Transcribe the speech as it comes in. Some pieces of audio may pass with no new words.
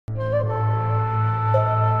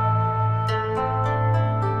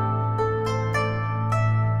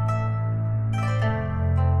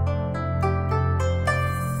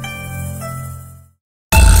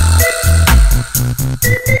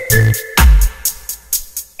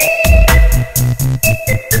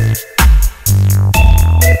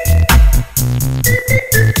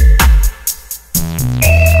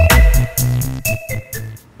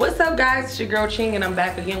it's your girl Ching, and I'm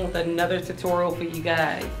back again with another tutorial for you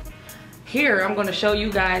guys. Here I'm going to show you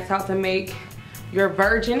guys how to make your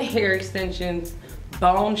virgin hair extensions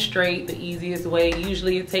bone straight the easiest way.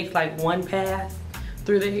 Usually it takes like one pass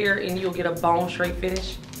through the hair and you'll get a bone straight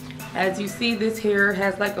finish. As you see, this hair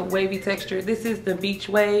has like a wavy texture. This is the Beach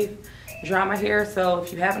Wave DRAHMA hair, so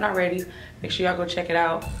if you haven't already, make sure y'all go check it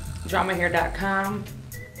out, drahmahair.com.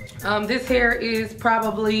 This hair is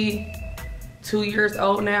probably 2 years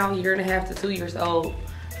old now, 1.5 years to 2 years old.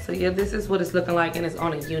 So yeah, this is what it's looking like, and it's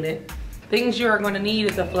on a unit. Things you are going to need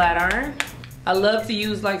is a flat iron. I love to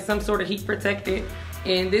use like some sort of heat protectant,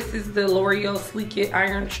 and this is the L'Oreal Sleek It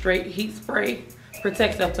Iron Straight Heat Spray.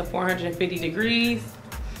 Protects up to 450 degrees,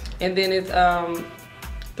 and then it's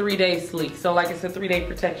 3 days sleek. So like it's a 3-day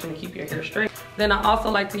protection to keep your hair straight. Then I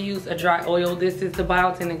also like to use a dry oil. This is the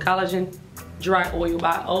Biotin and Collagen Dry Oil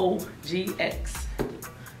by OGX.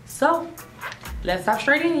 So let's hop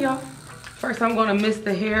straight in, y'all. First, I'm gonna mist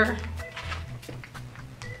the hair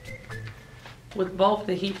with both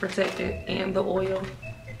the heat protectant and the oil,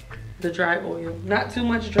 the dry oil. Not too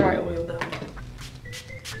much dry oil though.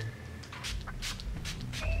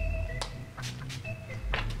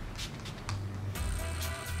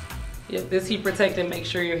 Yep, this heat protectant makes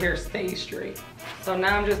sure your hair stays straight. So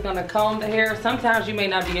now I'm just gonna comb the hair. Sometimes you may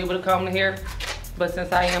not be able to comb the hair, but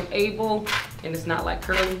since I am able and it's not like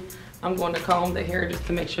curly, I'm going to comb the hair just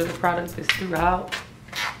to make sure the product is throughout.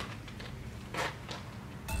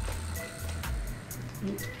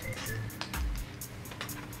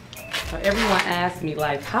 So everyone asks me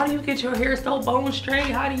like, how do you get your hair so bone straight?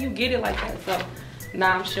 How do you get it like that? So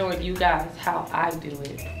now I'm showing you guys how I do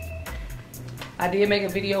it. I did make a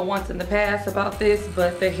video once in the past about this,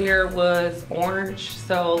 but the hair was orange.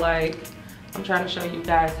 So like, I'm trying to show you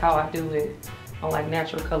guys how I do it on like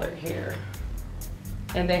natural colored hair.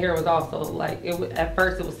 And the hair was also like, at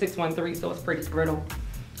first it was 613, so it's pretty brittle.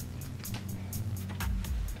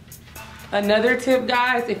 Another tip,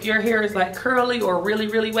 guys, if your hair is like curly or really,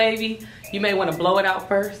 really wavy, you may want to blow it out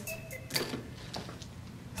first.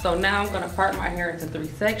 So now I'm gonna part my hair into 3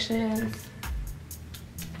 sections.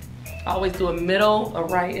 I always do a middle, a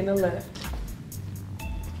right, and a left.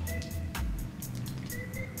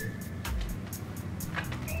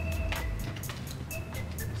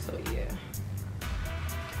 So yeah.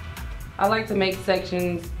 I like to make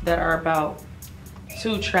sections that are about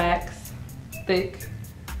 2 tracks thick,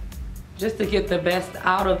 just to get the best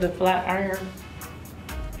out of the flat iron.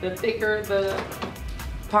 The thicker the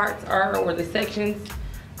parts are, or the sections,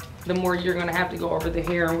 the more you're gonna have to go over the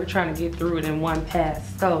hair, and we're trying to get through it in one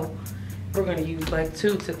pass. So we're gonna use like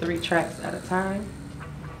 2 to 3 tracks at a time.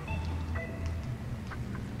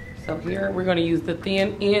 So here we're gonna use the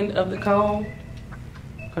thin end of the comb.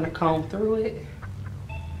 Gonna comb through it.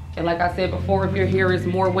 And like I said before, if your hair is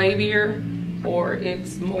more wavier or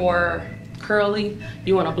it's more curly,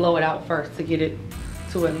 you wanna blow it out first to get it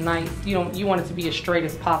to a nice, you want it to be as straight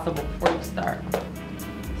as possible before you start.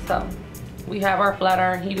 So we have our flat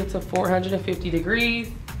iron heated to 450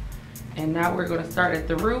 degrees. And now we're gonna start at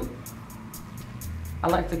the root. I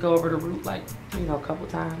like to go over the root like, a couple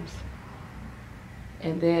times.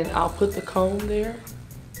 And then I'll put the comb there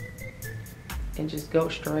and just go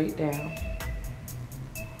straight down.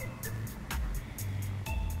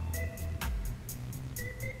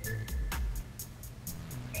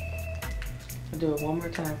 I'll do it one more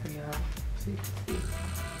time for y'all, so you can see.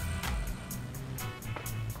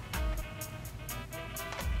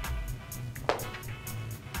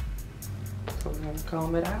 So we're gonna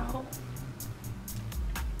comb it out.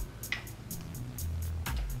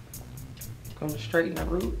 Gonna straighten the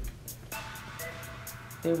root.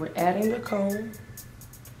 Then we're adding the comb,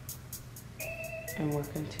 and we're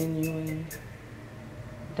continuing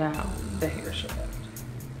down the hair shaft.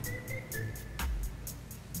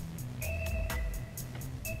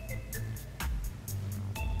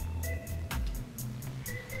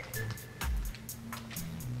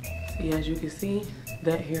 See, as you can see,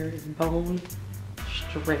 that hair is bone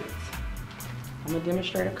straight. I'm gonna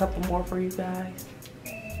demonstrate a couple more for you guys,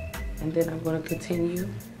 and then I'm gonna continue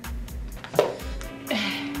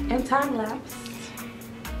and time lapse.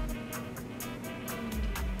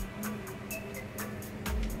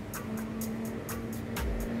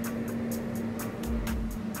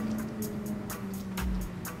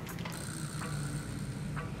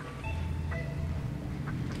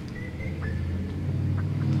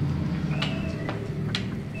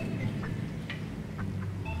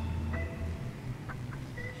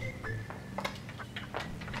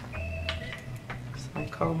 I'm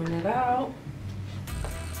combing it out.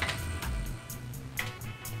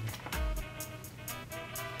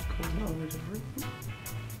 Going over the root.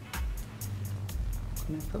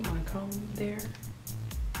 I'm gonna put my comb there.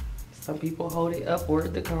 Some people hold it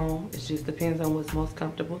upward, the comb. It just depends on what's most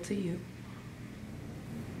comfortable to you.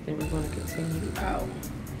 Then we're gonna continue out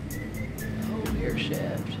the whole hair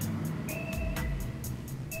shaft.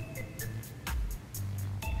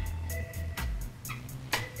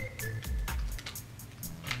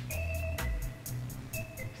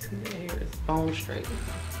 See, the hair is bone straight.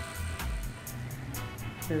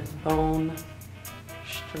 Here's bone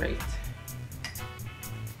straight.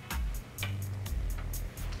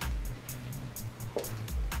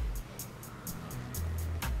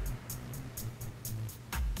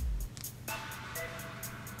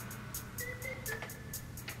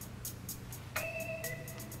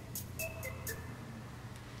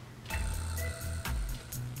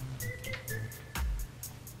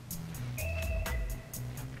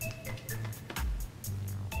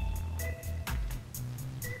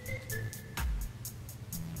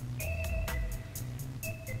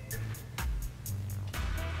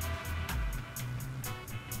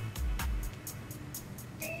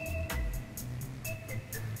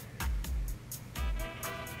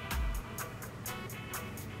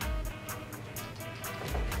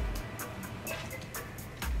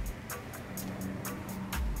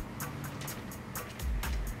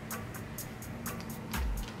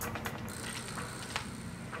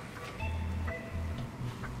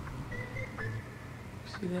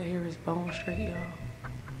 See, that hair is bone straight, y'all.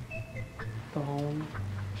 Bone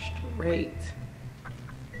straight.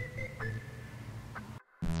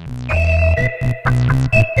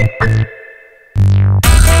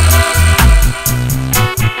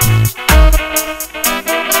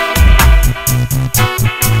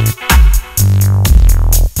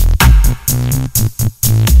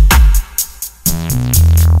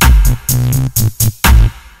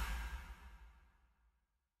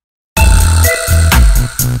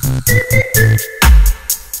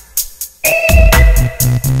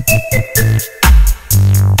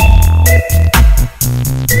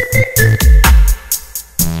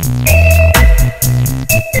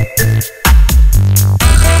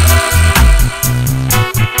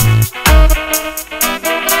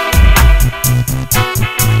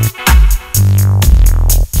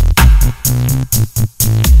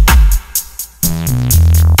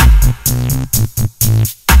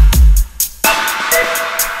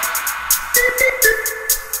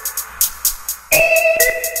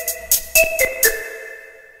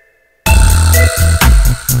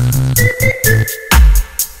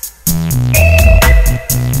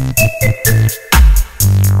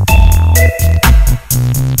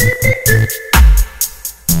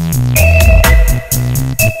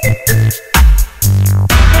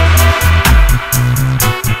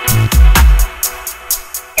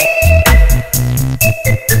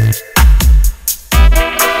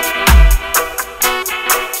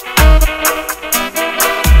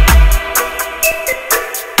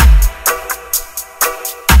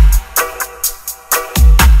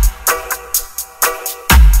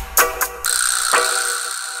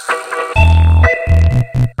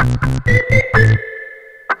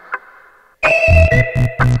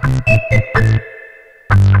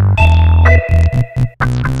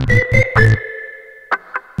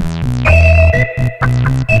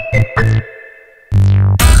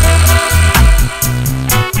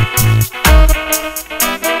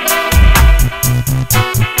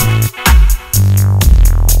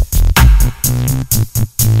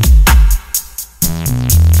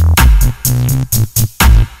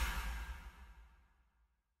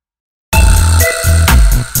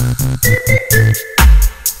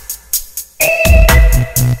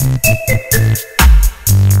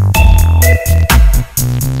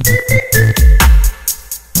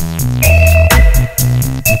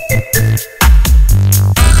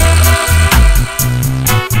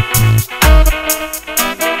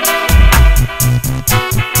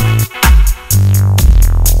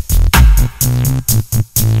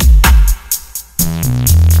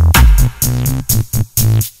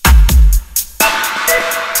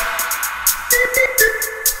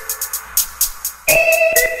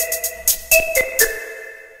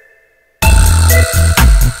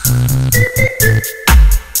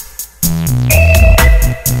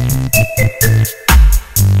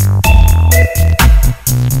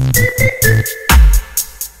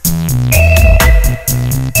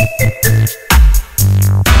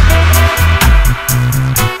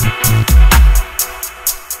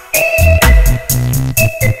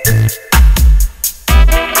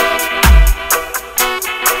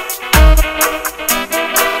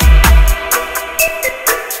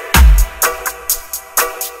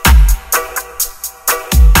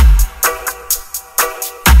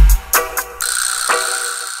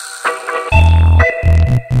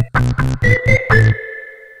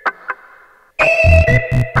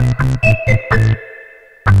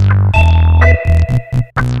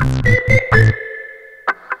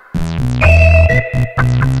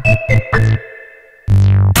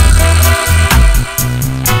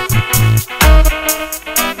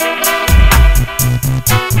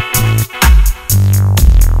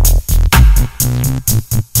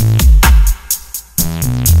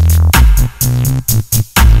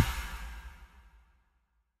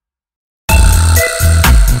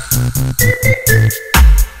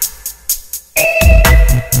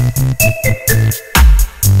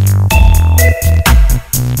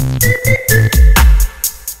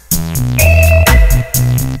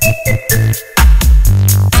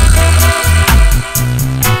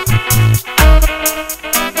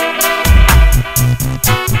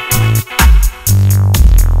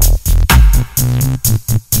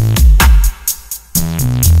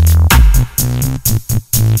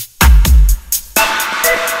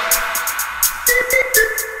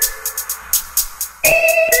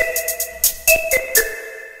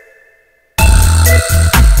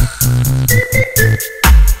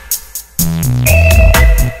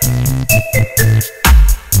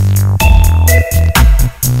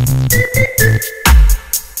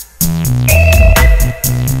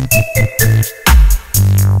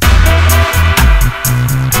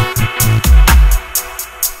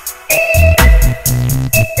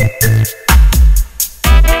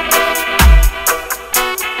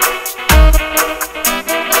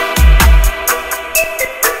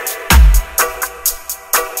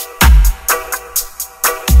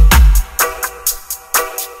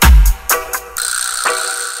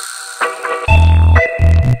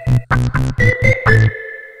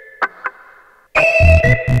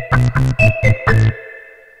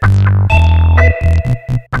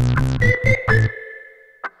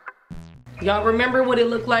 Y'all remember what it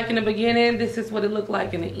looked like in the beginning? This is what it looked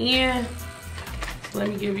like in the end. So let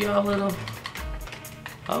me give y'all a little,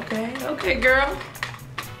 okay girl.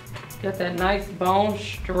 Got that nice bone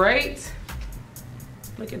straight.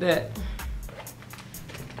 Look at that.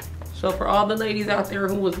 So for all the ladies out there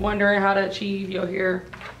who was wondering how to achieve your hair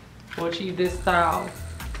or achieve this style,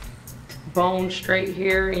 bone straight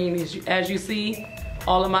hair, and as you see,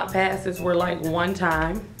 all of my passes were like one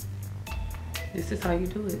time. This is how you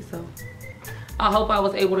do it. So I hope I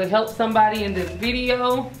was able to help somebody in this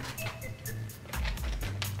video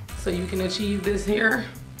so you can achieve this hair.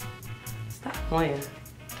 Stop playing.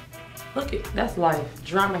 Look it, that's life.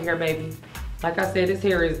 Drama hair, baby. Like I said, this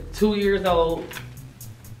hair is 2 years old.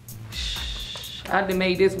 I done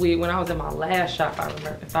made this wig when I was in my last shop,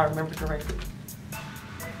 if I remember correctly.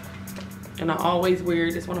 And I always wear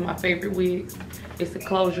it. It's one of my favorite wigs. It's a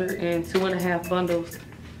closure in 2.5 bundles.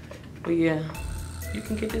 But yeah, you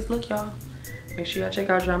can get this look, y'all. Make sure y'all check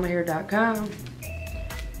out DRAHMAhair.com.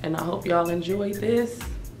 And I hope y'all enjoyed this.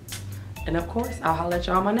 And of course, I'll holler at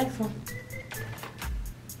y'all on my next one.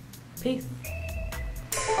 Peace.